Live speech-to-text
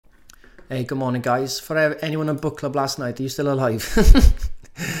Hey, good morning, guys. For anyone on book club last night, are you still alive?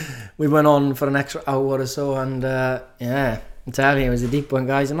 We went on for an extra hour or so, and yeah, I'm telling you, it was a deep one,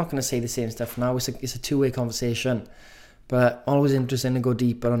 guys. I'm not going to say the same stuff now. It's a two-way conversation, but always interesting to go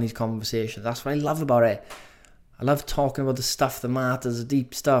deeper on these conversations. That's what I love about it. I love talking about the stuff that matters, the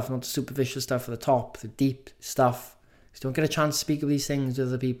deep stuff, not the superficial stuff at the top, the deep stuff. You don't get a chance to speak of these things with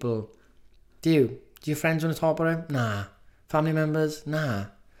other people. Do you? Do your friends want to talk about it? Nah. Family members? Nah.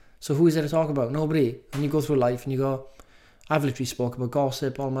 So who is there to talk about? Nobody. And you go through life and you go, I've literally spoke about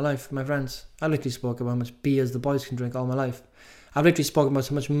gossip all my life with my friends. I've literally spoke about how much beers the boys can drink all my life. I've literally spoken about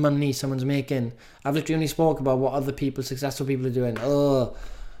how much money someone's making. I've literally only spoke about what other people, successful people are doing.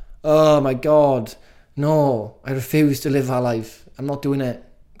 Oh my God. No, I refuse to live that life. I'm not doing it.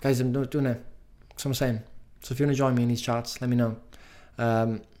 Guys, I'm not doing it. That's what I'm saying. So if you want to join me in these chats, let me know.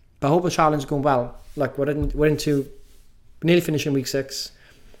 But I hope the challenge is going well. Like, we're nearly finishing week 6.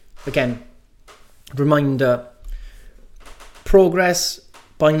 Again, reminder, progress,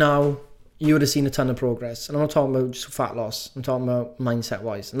 by now, you would have seen a ton of progress. And I'm not talking about just fat loss. I'm talking about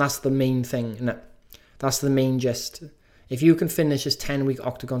mindset-wise. And that's the main thing, isn't it? That's the main gist. If you can finish this 10-week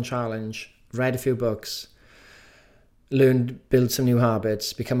Octagon challenge, read a few books, build some new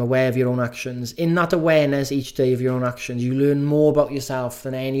habits, become aware of your own actions. In that awareness each day of your own actions, you learn more about yourself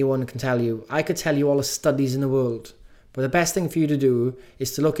than anyone can tell you. I could tell you all the studies in the world. But the best thing for you to do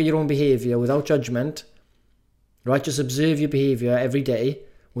is to look at your own behaviour without judgment, right? Just observe your behaviour every day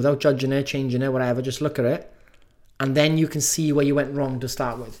without judging it, changing it, whatever. Just look at it. And then you can see where you went wrong to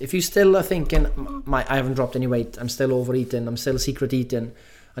start with. If you still are thinking, I haven't dropped any weight, I'm still overeating, I'm still secret eating,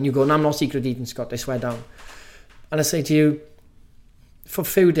 and you go, no, I'm not secret eating, Scott, I swear down. And I say to you, for a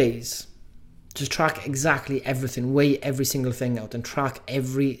few days, just track exactly everything, weigh every single thing out and track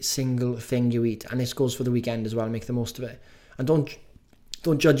every single thing you eat. And this goes for the weekend as well, make the most of it. And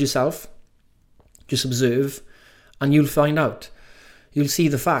don't judge yourself, just observe, and you'll find out. You'll see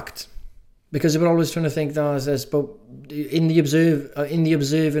the fact. Because we're always trying to think, but in the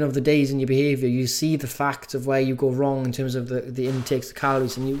observing of the days in your behaviour, you see the fact of where you go wrong in terms of the intakes, the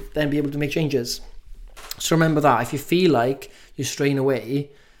calories, and you then be able to make changes. So remember that. If you feel like you're straying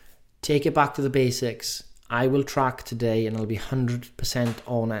away, take it back to the basics. I will track today and I'll be 100%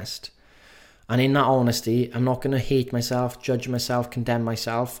 honest. And in that honesty, I'm not going to hate myself, judge myself, condemn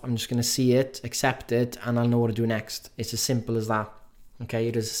myself. I'm just going to see it, accept it, and I'll know what to do next. It's as simple as that. Okay,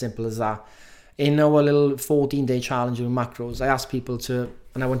 it is as simple as that. In our little 14-day challenge with macros, I ask people to,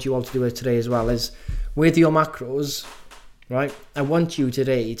 and I want you all to do it today as well, is with your macros, right? I want you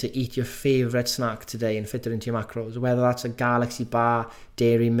today to eat your favourite snack today and fit it into your macros, whether that's a Galaxy bar,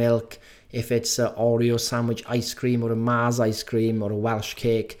 dairy milk, if it's an Oreo sandwich ice cream or a Mars ice cream or a Welsh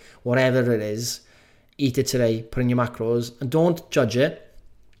cake, whatever it is, eat it today, put in your macros, and don't judge it.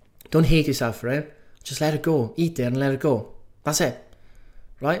 Don't hate yourself for it. Just let it go. Eat it and let it go. That's it.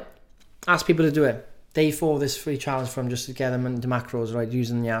 Right? Ask people to do it. Day 4 of this free challenge from just to get them into macros, right?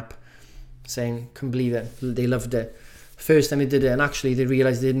 Using the app, saying, couldn't believe it. They loved it. First time they did it, and actually they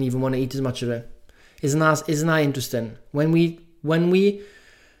realised they didn't even want to eat as much of it. Isn't that interesting? When we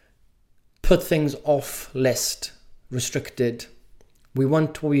put things off list, restricted, we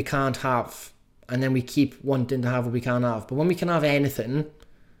want what we can't have, and then we keep wanting to have what we can't have. But when we can have anything,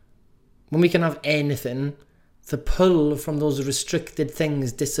 the pull from those restricted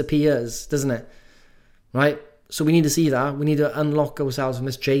things disappears, doesn't it? Right? So we need to see that. We need to unlock ourselves from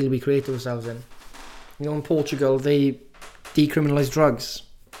this jail we created ourselves in. You know, in Portugal, they decriminalised drugs.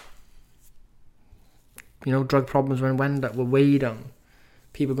 You know, drug problems were way down.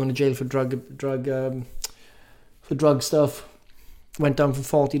 People going to jail for drug stuff went down from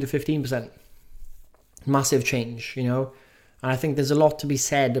 40 to 15%. Massive change, you know. And I think there's a lot to be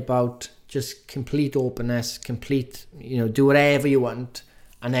said about just complete openness, do whatever you want.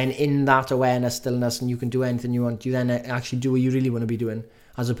 And then in that awareness, stillness, and you can do anything you want, you then actually do what you really want to be doing,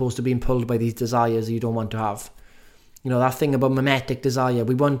 as opposed to being pulled by these desires that you don't want to have. You know, that thing about mimetic desire.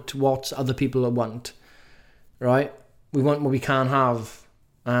 We want what other people want, right? We want what we can't have.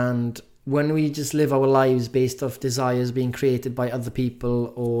 And when we just live our lives based off desires being created by other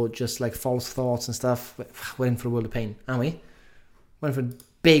people or just like false thoughts and stuff, we're in for a world of pain, aren't we? We're in for a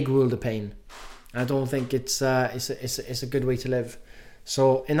big world of pain. I don't think it's a good way to live.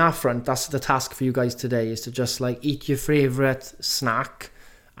 So in that front, that's the task for you guys today, is to just like eat your favourite snack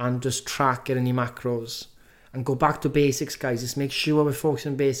and just track it in your macros. And go back to basics, guys. Just make sure we're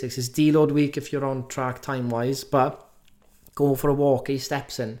focusing on basics. It's deload week if you're on track time-wise, but go for a walk, 8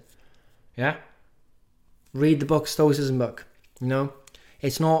 steps in. Yeah? Read the book, Stoicism book. You know?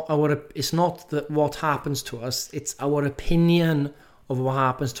 It's not what happens to us. It's our opinion of what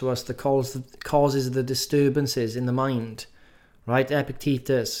happens to us that causes the disturbances in the mind, right?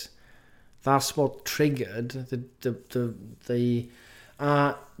 Epictetus. That's what triggered the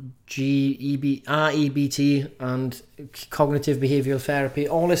REBT and cognitive behavioral therapy,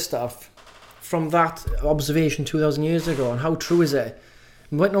 all this stuff from that observation 2,000 years ago. And how true is it?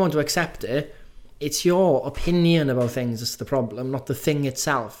 You might not want to accept it. It's your opinion about things that's the problem, not the thing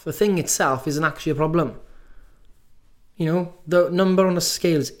itself. The thing itself isn't actually a problem. You know, the number on the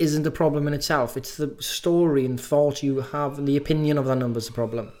scales isn't a problem in itself. It's the story and thought you have and the opinion of that number is a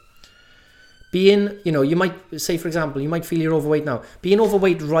problem. Being, you know, you might say, for example, you might feel you're overweight now. Being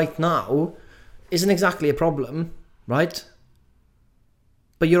overweight right now isn't exactly a problem, right?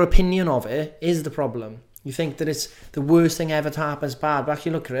 But your opinion of it is the problem. You think that it's the worst thing ever to happen, is bad. But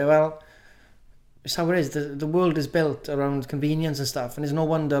actually look at it, well, it's how it is. The world is built around convenience and stuff. And there's no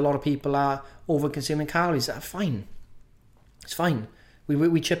wonder a lot of people are over-consuming calories. That's fine. It's fine.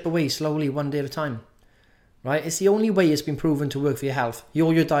 We chip away slowly, one day at a time. Right? It's the only way it's been proven to work for your health.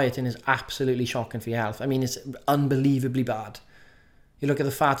 Your dieting is absolutely shocking for your health. I mean, it's unbelievably bad. You look at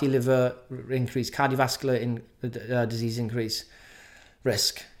the fatty liver increase, cardiovascular disease increase,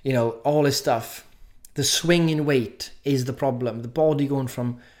 risk, you know, all this stuff. The swing in weight is the problem. The body going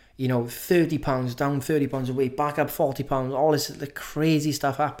from, you know, 30 pounds, down 30 pounds of weight, back up 40 pounds, all this the crazy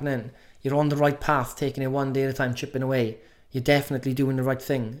stuff happening. You're on the right path, taking it one day at a time, chipping away. You're definitely doing the right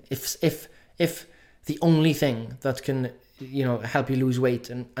thing. If the only thing that can, you know, help you lose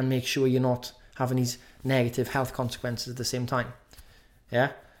weight and make sure you're not having these negative health consequences at the same time.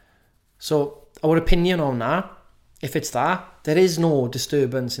 Yeah? So our opinion on that, if it's that, there is no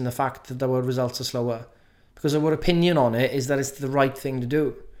disturbance in the fact that our results are slower. Because our opinion on it is that it's the right thing to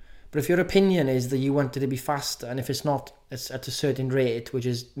do. But if your opinion is that you want it to be faster, and if it's not, it's at a certain rate, which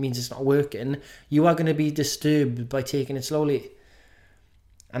means it's not working, you are going to be disturbed by taking it slowly.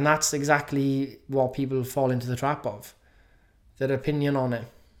 And that's exactly what people fall into the trap of, their opinion on it.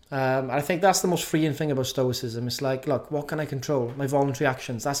 I think that's the most freeing thing about Stoicism. It's like, look, what can I control? My voluntary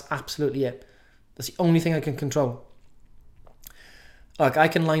actions. That's absolutely it. That's the only thing I can control. Like, I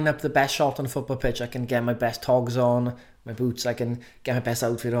can line up the best shot on a football pitch. I can get my best togs on, my boots. I can get my best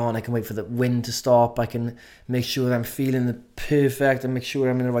outfit on. I can wait for the wind to stop. I can make sure that I'm feeling the perfect and make sure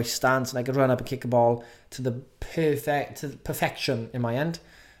I'm in the right stance. And I can run up and kick a ball to perfection in my end.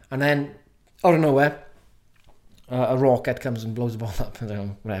 And then, out of nowhere, a rocket comes and blows the ball up. I don't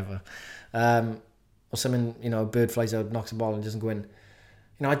know, whatever. Or something, you know, a bird flies out, knocks the ball and doesn't go in. You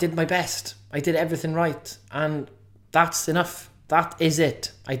know, I did my best. I did everything right. And that's enough. That is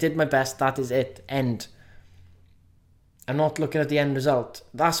it. I did my best. That is it. End. I'm not looking at the end result.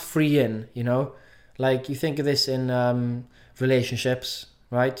 That's freeing, you know. Like, you think of this in relationships,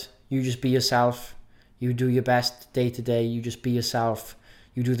 right? You just be yourself. You do your best day to day. You just be yourself.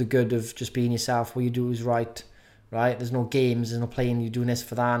 You do the good of just being yourself. What you do is right, right? There's no games. There's no playing. You're doing this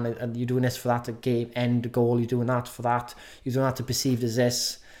for that. And you're doing this for that game, end goal. You're doing that for that. You're doing that to perceived as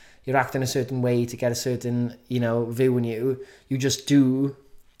this. You're acting a certain way to get a certain, you know, view in you. You just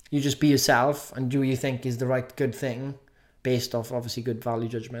be yourself and do what you think is the right good thing based off obviously good value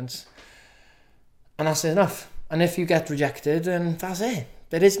judgments. And that's enough. And if you get rejected, then that's it.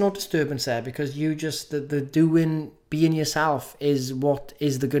 There is no disturbance there because you just, the doing, being yourself is what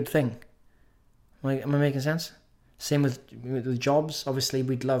is the good thing. Am I making sense? Same with jobs. Obviously,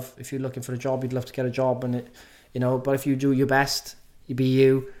 we'd love, if you're looking for a job, you'd love to get a job and it, you know, but if you do your best, you be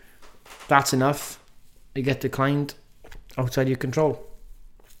you, that's enough. You get declined outside your control.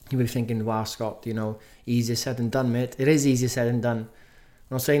 You will be thinking, wow, Scott, you know, easier said than done, mate. It is easier said than done.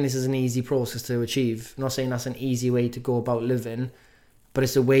 I'm not saying this is an easy process to achieve. I'm not saying that's an easy way to go about living, but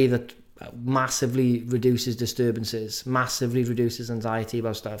it's a way that massively reduces disturbances, massively reduces anxiety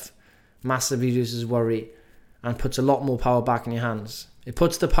about stuff, massively reduces worry, and puts a lot more power back in your hands. It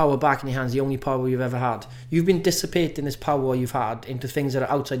puts the power back in your hands, the only power you've ever had. You've been dissipating this power you've had into things that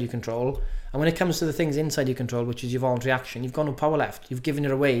are outside your control. And when it comes to the things inside your control, which is your voluntary action, you've got no power left. You've given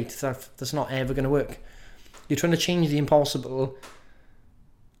it away to stuff that's not ever going to work. You're trying to change the impossible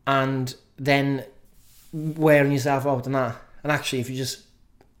and then wearing yourself out on that. And actually, if you just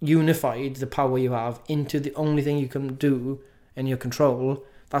unified the power you have into the only thing you can do in your control,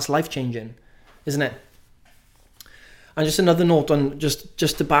 that's life-changing, isn't it? And just another note on just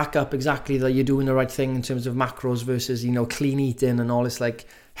to back up exactly that you're doing the right thing in terms of macros versus, you know, clean eating and all this like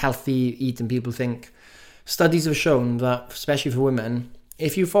healthy eating people think. Studies have shown that, especially for women,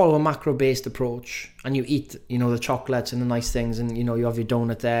 if you follow a macro-based approach and you eat, you know, the chocolates and the nice things and, you know, you have your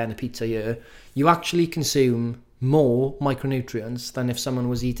donut there and a pizza here, you actually consume more micronutrients than if someone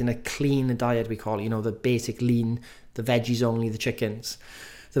was eating a clean diet, we call it, you know, the basic lean the veggies only, the chickens.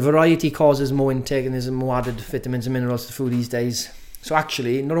 The variety causes more intake and there's more added vitamins and minerals to food these days. So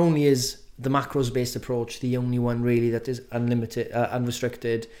actually, not only is the macros-based approach the only one really that is unlimited,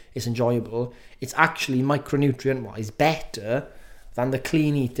 unrestricted, is enjoyable, it's actually micronutrient-wise better than the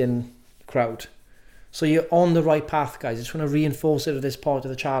clean eating crowd. So you're on the right path, guys. I just want to reinforce it at this part of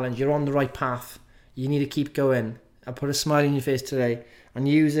the challenge. You're on the right path. You need to keep going. I'll put a smile on your face today and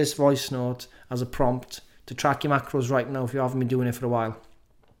use this voice note as a prompt to track your macros right now if you haven't been doing it for a while.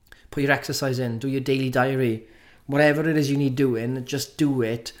 Put your exercise in, do your daily diary. Whatever it is you need doing, just do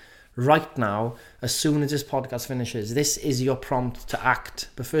it right now as soon as this podcast finishes. This is your prompt to act.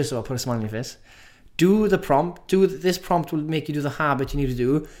 But first of all, put a smile on your face. Do the prompt. This prompt will make you do the habit you need to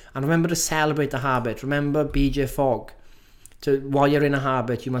do. And remember to celebrate the habit. Remember BJ Fogg. While you're in a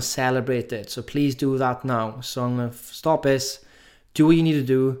habit, you must celebrate it. So please do that now. So I'm going to stop this. Do what you need to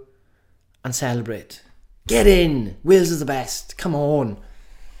do. And celebrate. Get in. Wills is the best. Come on.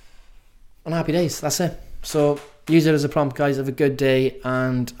 And happy days. That's it. So use it as a prompt, guys. Have a good day.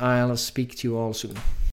 And I'll speak to you all soon.